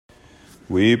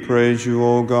We praise you,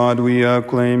 O God, we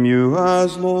acclaim you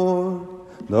as Lord.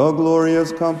 The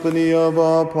glorious company of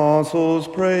apostles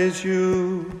praise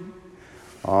you.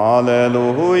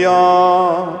 Alleluia,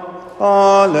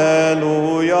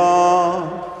 alleluia,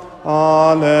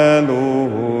 alleluia.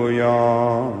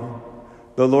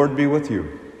 The Lord be with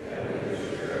you.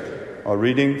 A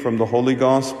reading from the Holy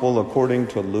Gospel according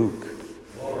to Luke.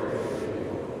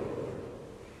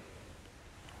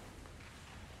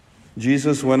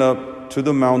 Jesus went up to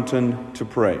the mountain to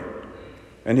pray,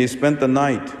 and he spent the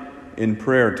night in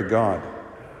prayer to God.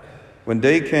 When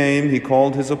day came, he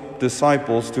called his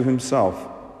disciples to himself,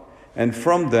 and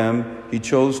from them he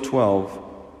chose 12,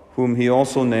 whom he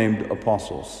also named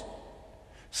apostles.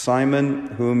 Simon,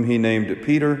 whom he named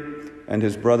Peter, and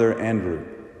his brother Andrew,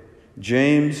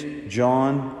 James,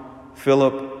 John,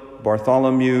 Philip,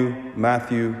 Bartholomew,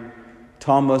 Matthew,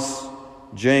 Thomas,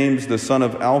 James the son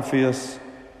of Alphaeus,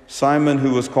 Simon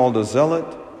who was called a zealot,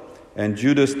 and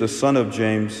Judas the son of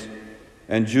James,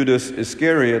 and Judas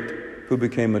Iscariot who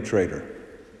became a traitor.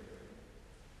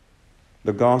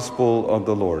 The Gospel of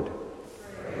the Lord.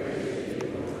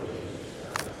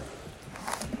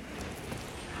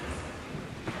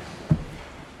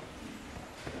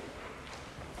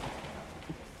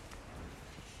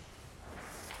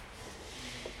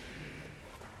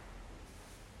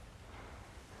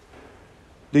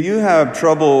 Do you have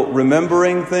trouble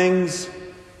remembering things?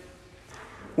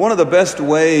 One of the best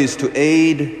ways to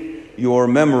aid your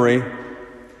memory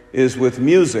is with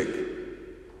music.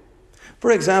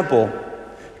 For example,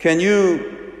 can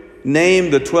you name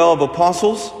the 12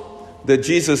 apostles that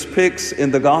Jesus picks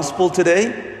in the gospel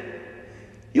today?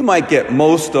 You might get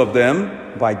most of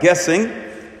them by guessing,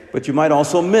 but you might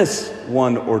also miss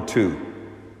one or two.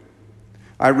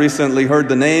 I recently heard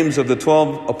the names of the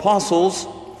 12 apostles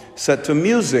set to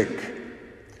music,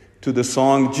 to the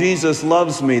song, "Jesus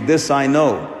Loves Me, This I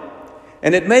Know."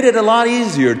 And it made it a lot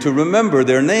easier to remember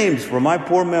their names for my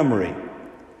poor memory.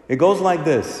 It goes like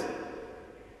this.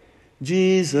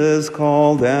 Jesus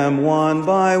called them one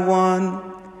by one,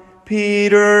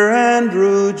 Peter,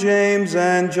 Andrew, James,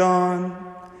 and John.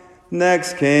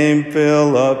 Next came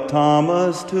Philip,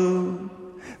 Thomas too,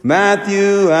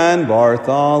 Matthew and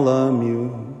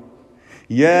Bartholomew.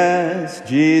 Yes,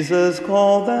 Jesus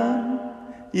called them.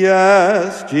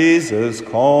 Yes, Jesus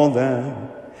called them.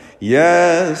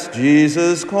 Yes,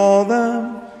 Jesus called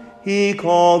them. He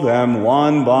called them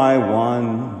one by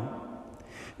one.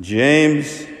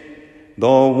 James, the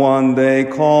one they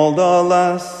called a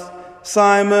less,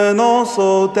 Simon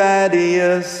also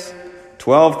Thaddeus,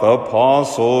 12th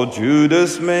apostle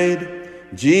Judas made.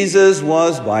 Jesus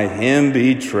was by him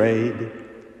betrayed.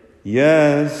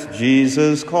 Yes,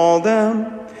 Jesus called them.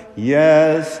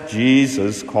 Yes,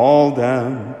 Jesus called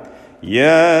them.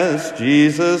 Yes,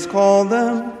 Jesus called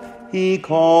them. He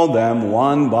called them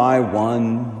one by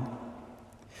one.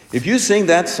 If you sing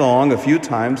that song a few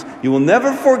times, you will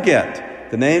never forget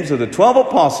the names of the 12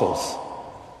 apostles,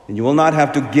 and you will not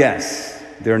have to guess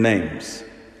their names,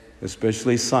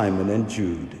 especially Simon and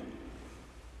Jude.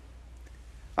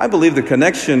 I believe the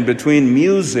connection between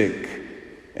music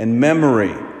and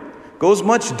memory goes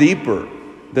much deeper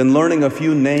than learning a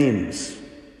few names.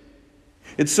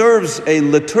 It serves a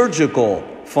liturgical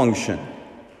function.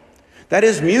 That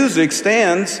is, music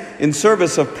stands in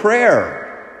service of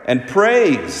prayer and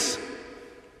praise.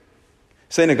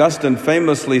 St. Augustine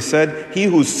famously said, "He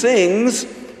who sings,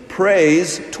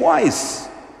 prays twice."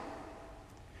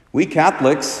 We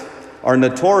Catholics are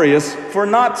notorious for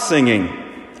not singing,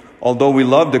 although we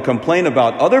love to complain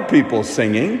about other people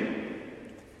singing.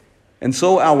 And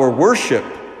so our worship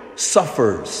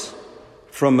suffers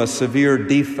from a severe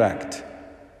defect.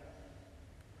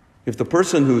 If the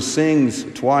person who sings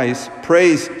prays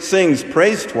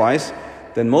twice,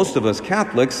 then most of us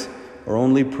Catholics are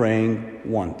only praying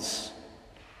once,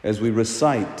 as we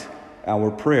recite our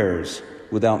prayers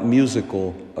without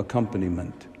musical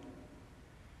accompaniment.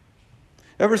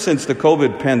 Ever since the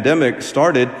COVID pandemic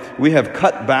started, we have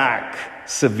cut back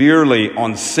severely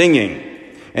on singing,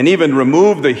 and even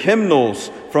removed the hymnals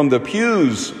from the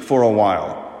pews for a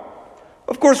while.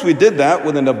 Of course, we did that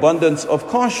with an abundance of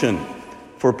caution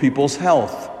for people's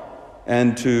health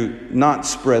and to not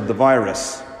spread the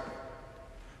virus.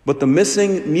 But the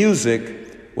missing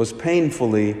music was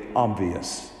painfully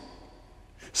obvious.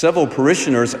 Several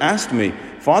parishioners asked me,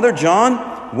 "Father John,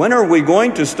 when are we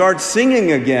going to start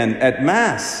singing again at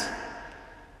Mass?"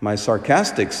 My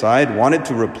sarcastic side wanted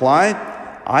to reply,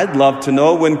 "I'd love to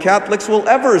know when Catholics will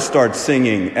ever start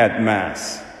singing at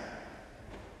Mass."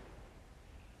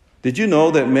 Did you know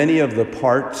that many of the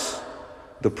parts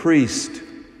the priest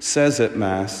says at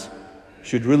Mass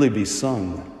should really be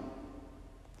sung?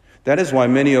 That is why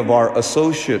many of our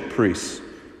associate priests,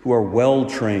 who are well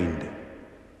trained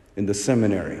in the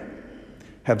seminary,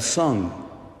 have sung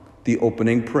the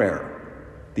opening prayer,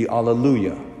 the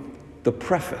Alleluia, the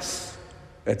preface,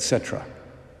 etc.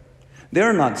 They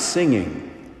are not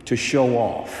singing to show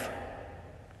off,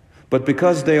 but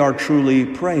because they are truly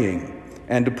praying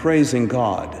and praising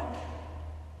God.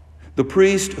 The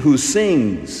priest who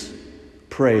sings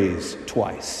prays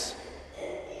twice.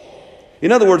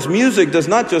 In other words, music does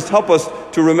not just help us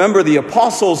to remember the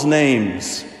apostles'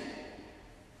 names.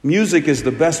 Music is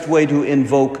the best way to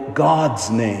invoke God's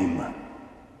name.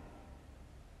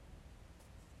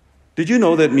 Did you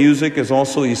know that music is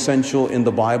also essential in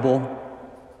the Bible?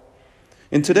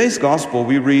 In today's gospel,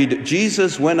 we read,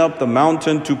 Jesus went up the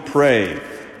mountain to pray,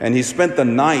 and he spent the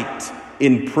night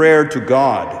in prayer to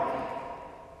God.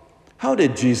 How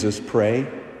did Jesus pray?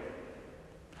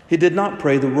 He did not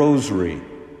pray the rosary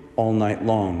all night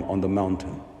long on the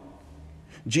mountain.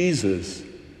 Jesus,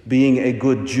 being a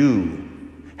good Jew,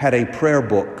 had a prayer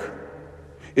book.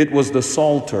 It was the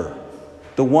Psalter,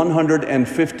 the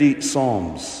 150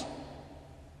 Psalms.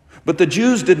 But the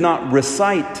Jews did not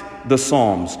recite the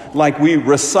Psalms like we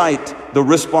recite the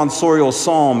responsorial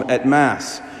psalm at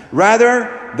Mass.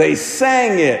 Rather, they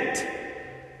sang it.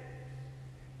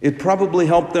 It probably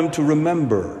helped them to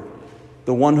remember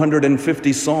the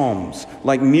 150 Psalms,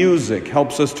 like music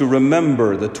helps us to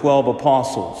remember the 12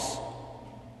 apostles.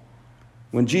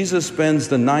 When Jesus spends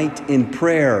the night in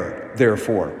prayer,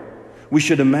 therefore, we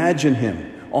should imagine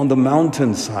him on the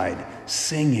mountainside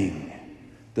singing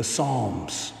the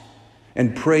Psalms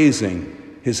and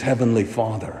praising his heavenly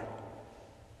Father.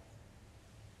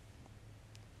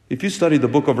 If you study the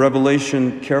book of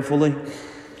Revelation carefully,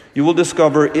 you will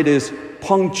discover it is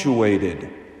punctuated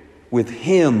with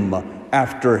hymn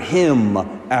after hymn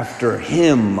after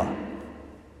hymn.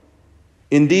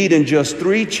 Indeed, in just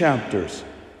 3 chapters,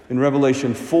 in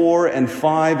Revelation 4 and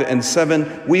 5 and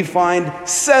 7, we find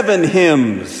 7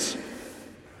 hymns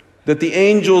that the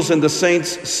angels and the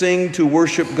saints sing to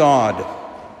worship God.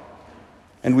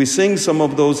 And we sing some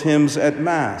of those hymns at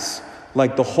Mass,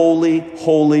 like the Holy,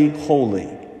 Holy, Holy,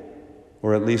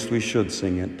 or at least we should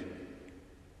sing it.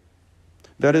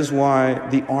 That is why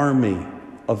the army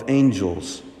of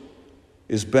angels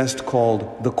is best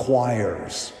called the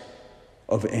choirs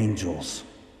of angels.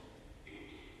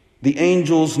 The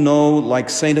angels know, like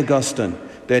St. Augustine,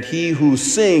 that he who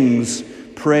sings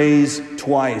prays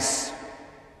twice.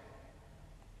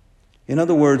 In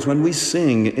other words, when we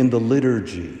sing in the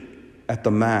liturgy at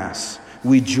the Mass,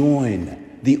 we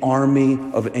join the army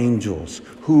of angels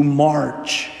who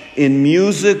march in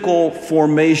musical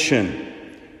formation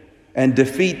and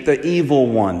defeat the evil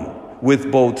one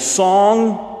with both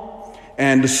song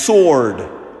and sword,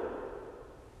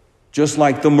 just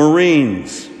like the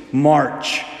Marines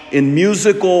march in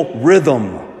musical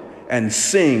rhythm and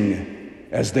sing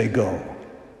as they go.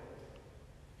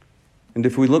 And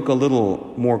if we look a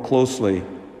little more closely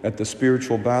at the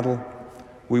spiritual battle,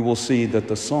 we will see that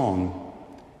the song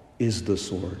is the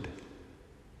sword.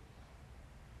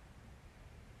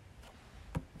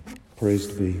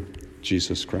 Praised be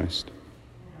Jesus Christ.